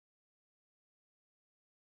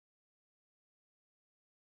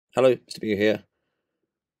Hello, Mr. B here.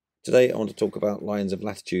 Today I want to talk about lines of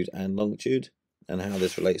latitude and longitude and how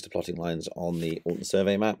this relates to plotting lines on the Alton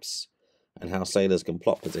survey maps and how sailors can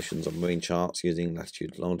plot positions on marine charts using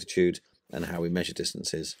latitude and longitude and how we measure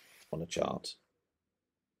distances on a chart.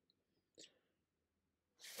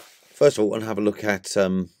 First of all, we'll have a look at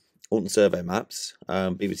Alton survey maps.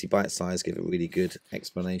 BBC Bite Size give a really good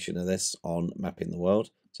explanation of this on Mapping the World.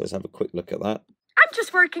 So let's have a quick look at that. I'm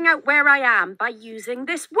just working out where I am by using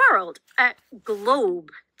this globe,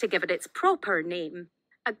 to give it its proper name.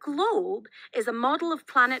 A globe is a model of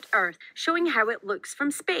planet Earth showing how it looks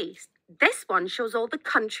from space. This one shows all the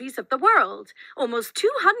countries of the world, almost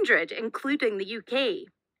 200, including the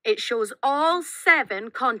UK. It shows all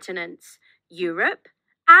 7 continents: Europe,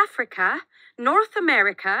 Africa, North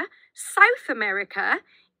America, South America,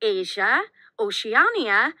 Asia,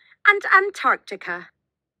 Oceania, and Antarctica.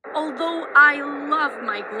 Although I love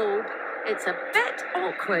my globe, it's a bit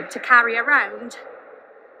awkward to carry around.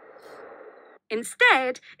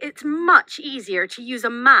 Instead, it's much easier to use a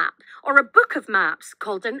map or a book of maps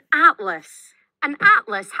called an atlas. An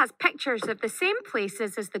atlas has pictures of the same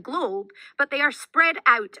places as the globe, but they are spread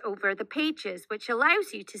out over the pages, which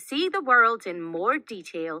allows you to see the world in more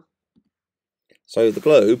detail. So the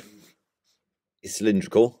globe is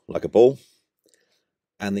cylindrical, like a ball.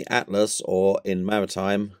 And the atlas, or in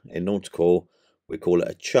maritime, in nautical, we call it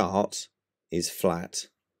a chart, is flat.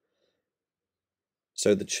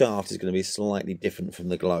 So the chart is going to be slightly different from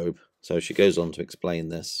the globe. So she goes on to explain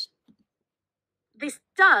this. This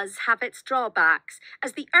does have its drawbacks,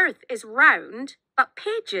 as the Earth is round, but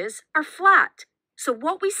pages are flat. So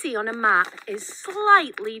what we see on a map is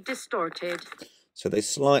slightly distorted. So they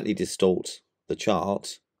slightly distort the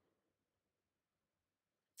chart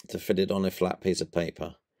to fit it on a flat piece of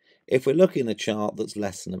paper. If we're looking at a chart that's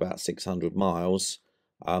less than about 600 miles,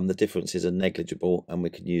 the differences are negligible and we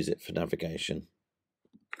can use it for navigation.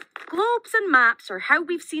 Globes and maps are how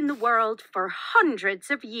we've seen the world for hundreds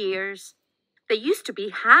of years. They used to be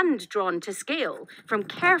hand-drawn to scale from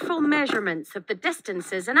careful measurements of the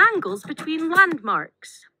distances and angles between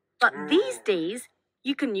landmarks. But these days,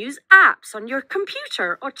 you can use apps on your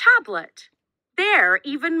computer or tablet. They're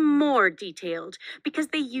even more detailed because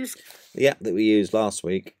they use... The app that we used last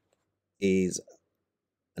week is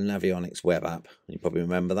a Navionics web app. You probably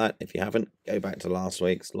remember that. If you haven't, go back to last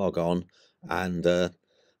week's, log on and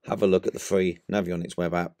have a look at the free Navionics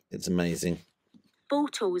web app. It's amazing.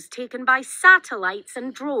 Photos taken by satellites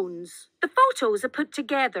and drones. The photos are put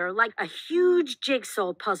together like a huge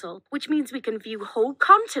jigsaw puzzle, which means we can view whole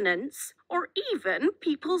continents or even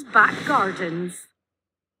people's back gardens.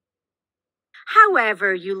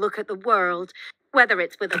 However you look at the world, whether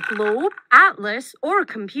it's with a globe, atlas, or a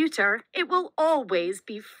computer, it will always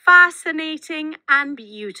be fascinating and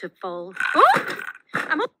beautiful.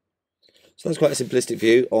 So that's quite a simplistic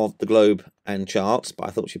view of the globe and charts, but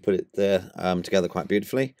I thought she put it there together quite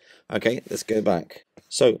beautifully. Okay, let's go back.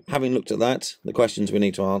 So having looked at that, the questions we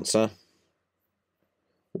need to answer.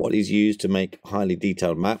 What is used to make highly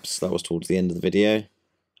detailed maps? That was towards the end of the video.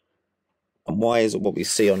 And why is what we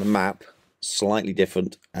see on a map slightly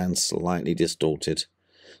different and slightly distorted?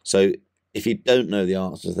 So if you don't know the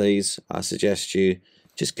answer to these, I suggest you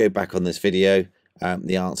just go back on this video.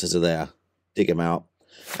 The answers are there. Dig them out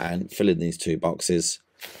and fill in these 2 boxes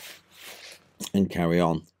and carry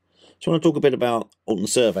on. So I want to talk a bit about Alton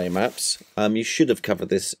survey maps. You should have covered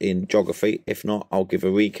this in geography. If not, I'll give a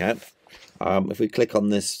recap. If we click on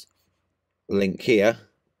this link here,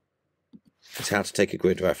 it's how to take a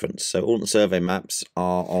grid reference. So Alton survey maps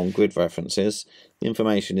are on grid references. The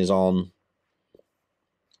information is on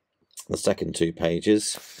the second 2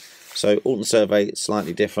 pages. So Alton survey is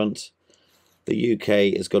slightly different. The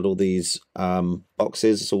UK has got all these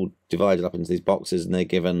boxes. It's all divided up into these boxes and they're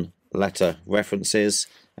given letter references,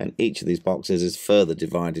 and each of these boxes is further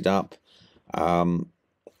divided up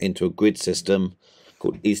into a grid system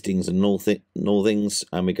called eastings and northings,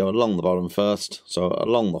 and we go along the bottom first. So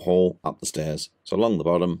along the hall, up the stairs. So along the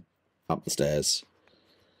bottom, up the stairs.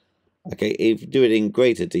 Okay, if you do it in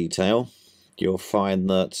greater detail, you'll find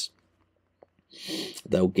that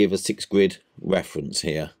they'll give a 6 grid reference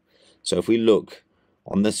here. So if we look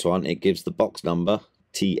on this one, it gives the box number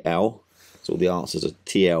TL. So all the answers are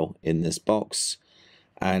TL in this box.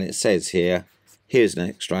 And it says here, here's an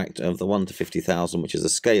extract of the 1 to 50,000, which is the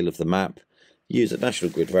scale of the map. Use a national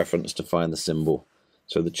grid reference to find the symbol.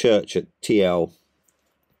 So the church at TL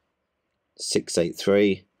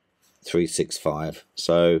 683 365.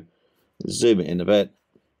 So zoom it in a bit.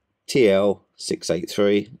 TL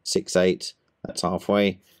 683 68. That's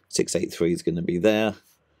halfway. 683 is going to be there.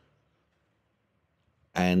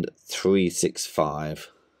 And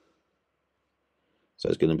 365. So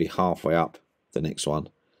it's going to be halfway up the next one.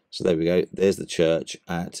 So there we go. There's the church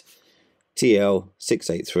at TL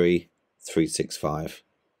 683365.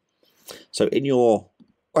 So in your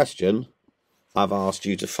question, I've asked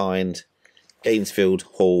you to find Gainesfield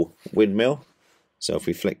Hall windmill. So if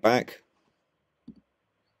we flick back,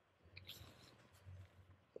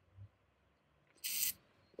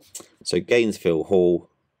 so Gainesfield Hall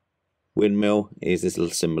windmill is this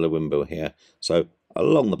little symbol of windmill here. So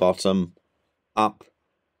along the bottom, up,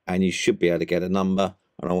 and you should be able to get a number,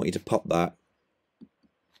 and I want you to pop that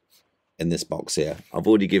in this box here. I've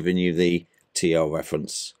already given you the TL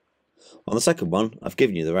reference. On the second one, I've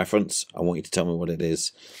given you the reference. I want you to tell me what it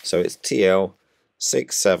is. So it's TL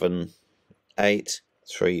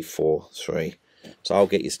 678343. So I'll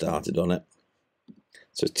get you started on it.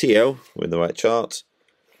 So it's TL, we're in the right chart.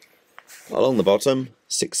 Along the bottom,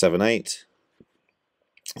 678,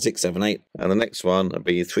 and the next one will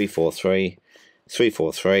be 343,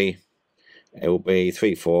 343. It will be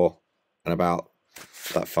 34, and about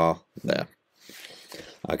that far there.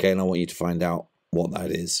 Okay, and I want you to find out what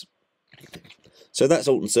that is. So that's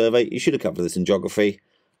Alton Survey. You should have covered this in geography.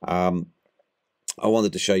 I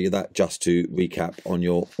wanted to show you that just to recap on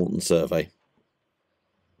your Alton Survey.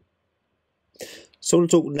 So I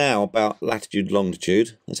want to talk now about latitude and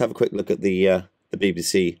longitude. Let's have a quick look at the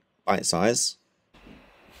BBC bite size.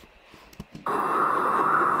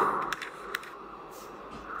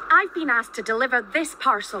 I've been asked to deliver this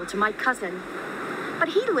parcel to my cousin. But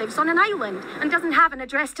he lives on an island and doesn't have an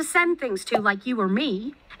address to send things to like you or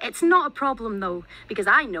me. It's not a problem though, because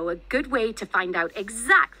I know a good way to find out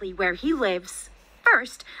exactly where he lives.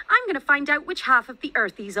 First, I'm going to find out which half of the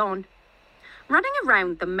Earth he's on. Running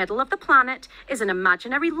around the middle of the planet is an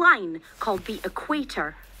imaginary line called the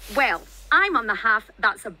equator. Well, I'm on the half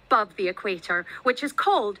that's above the equator, which is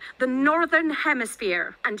called the Northern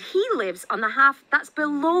Hemisphere. And he lives on the half that's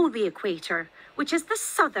below the equator, which is the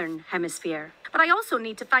Southern Hemisphere. But I also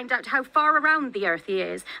need to find out how far around the Earth he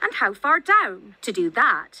is and how far down. To do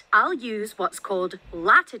that, I'll use what's called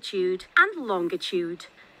latitude and longitude.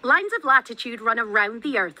 Lines of latitude run around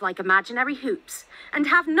the Earth like imaginary hoops and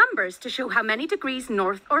have numbers to show how many degrees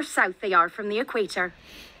north or south they are from the equator.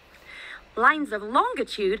 Lines of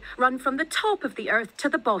longitude run from the top of the Earth to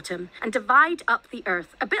the bottom and divide up the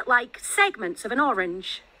Earth, a bit like segments of an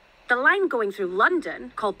orange. The line going through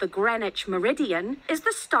London, called the Greenwich Meridian, is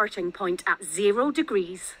the starting point at 0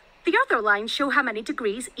 degrees. The other lines show how many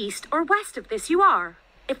degrees east or west of this you are.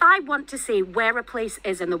 If I want to say where a place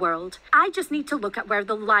is in the world, I just need to look at where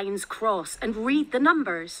the lines cross and read the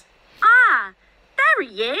numbers. Ah, there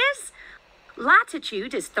he is!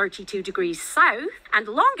 Latitude is 32 degrees south and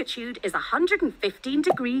longitude is 115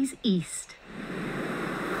 degrees east.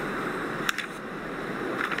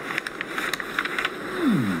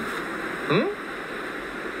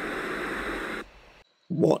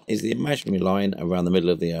 What is the imaginary line around the middle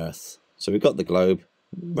of the Earth? So we've got the globe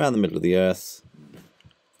around the middle of the Earth.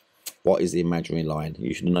 What is the imaginary line?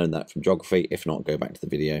 You should have known that from geography. If not, go back to the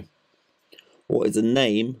video. What is the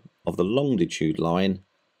name of the longitude line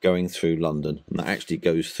going through London? And that actually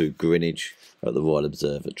goes through Greenwich at the Royal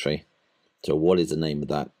Observatory. So what is the name of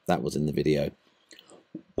that? That was in the video.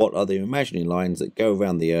 What are the imaginary lines that go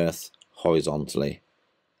around the Earth horizontally?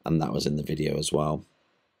 And that was in the video as well.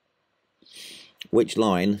 Which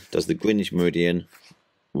line does the Greenwich Meridian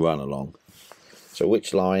run along? So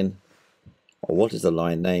which line, or what is the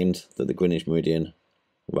line named that the Greenwich Meridian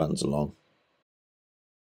runs along?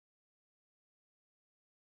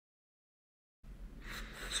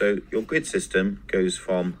 So your grid system goes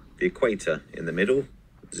from the equator in the middle,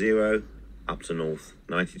 0, up to north,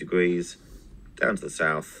 90 degrees, down to the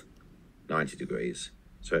south, 90 degrees.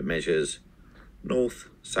 So it measures north,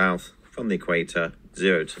 south, from the equator,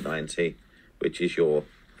 0 to 90, which is your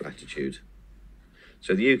latitude.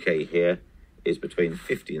 So the UK here is between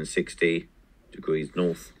 50 and 60 degrees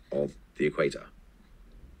north of the equator.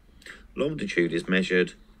 Longitude is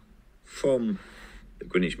measured from the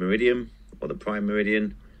Greenwich Meridian, or the Prime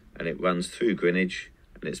Meridian, and it runs through Greenwich,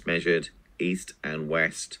 and it's measured east and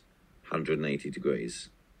west, 180 degrees.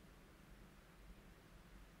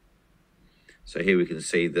 So here we can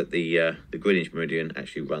see that the Greenwich Meridian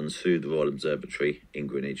actually runs through the Royal Observatory in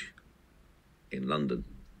Greenwich, in London.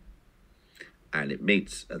 And it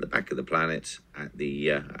meets at the back of the planet at the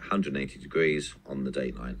 180 degrees on the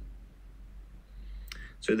dateline.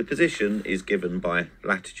 So the position is given by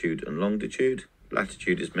latitude and longitude.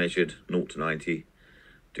 Latitude is measured 0 to 90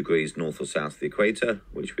 degrees north or south of the equator,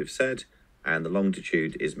 which we've said, and the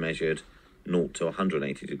longitude is measured 0 to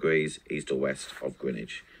 180 degrees east or west of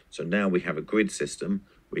Greenwich. So now we have a grid system.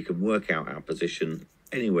 We can work out our position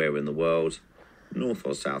anywhere in the world north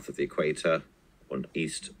or south of the equator, or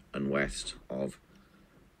east and west of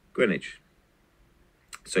Greenwich.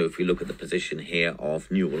 So if we look at the position here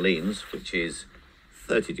of New Orleans, which is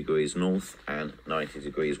 30 degrees north and 90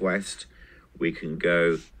 degrees west, we can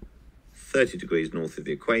go 30 degrees north of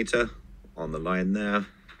the equator on the line there,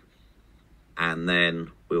 and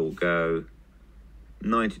then we'll go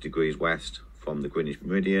 90 degrees west from the Greenwich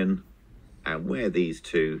Meridian, and where these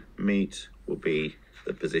two meet will be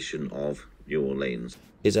the position of New Orleans.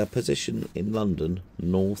 Is our position in London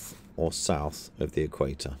north or south of the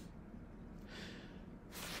equator?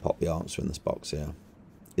 Pop the answer in this box here.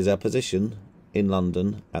 Is our position in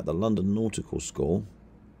London at the London Nautical School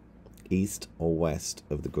east or west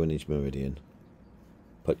of the Greenwich Meridian?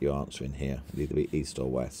 Put your answer in here. It'll either be east or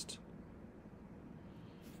west.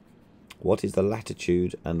 What is the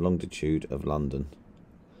latitude and longitude of London?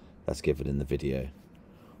 That's given in the video.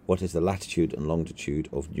 What is the latitude and longitude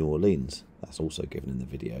of New Orleans? That's also given in the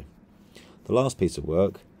video. The last piece of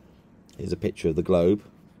work is a picture of the globe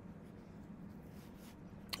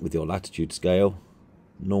with your latitude scale: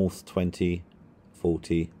 north 20,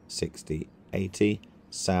 40, 60, 80,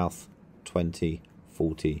 south 20,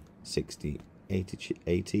 40, 60,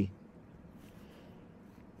 80.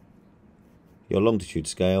 Your longitude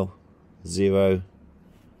scale: 0,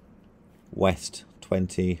 west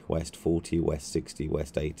 20, west 40, west 60,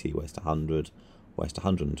 west 80, west 100, west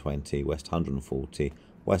 120, west 140,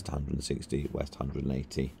 west 160, west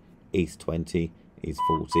 180, east 20, east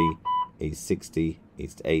 40, east 60,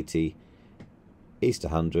 east 80, east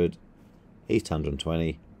 100, east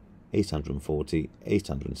 120, east 140, east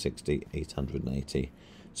 160, east 180.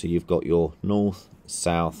 So you've got your north,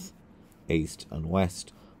 south, east and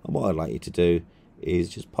west, and what I'd like you to do is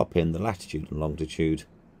just pop in the latitude and longitude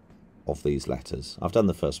of these letters. I've done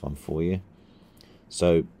the first one for you.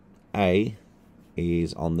 So A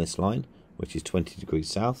is on this line, which is 20 degrees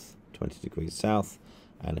south,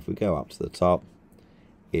 and if we go up to the top,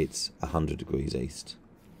 it's 100 degrees east.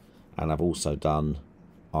 And I've also done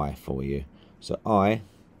I for you. So I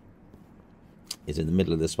is in the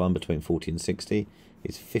middle of this one, between 40 and 60,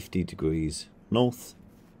 is 50 degrees north,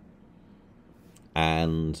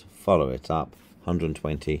 and follow it up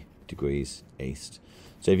 120 degrees east.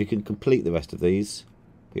 So if you can complete the rest of these,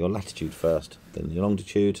 put your latitude first, then your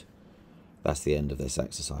longitude, that's the end of this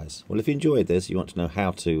exercise. Well, if you enjoyed this, you want to know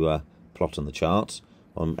how to plot on the charts,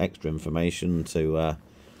 on extra information to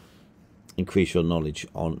increase your knowledge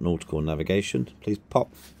on nautical navigation, please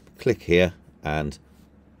click here, and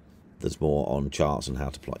there's more on charts and how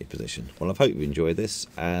to plot your position. Well, I hope you enjoyed this,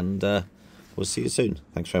 and we'll see you soon.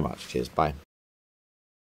 Thanks very much. Cheers. Bye.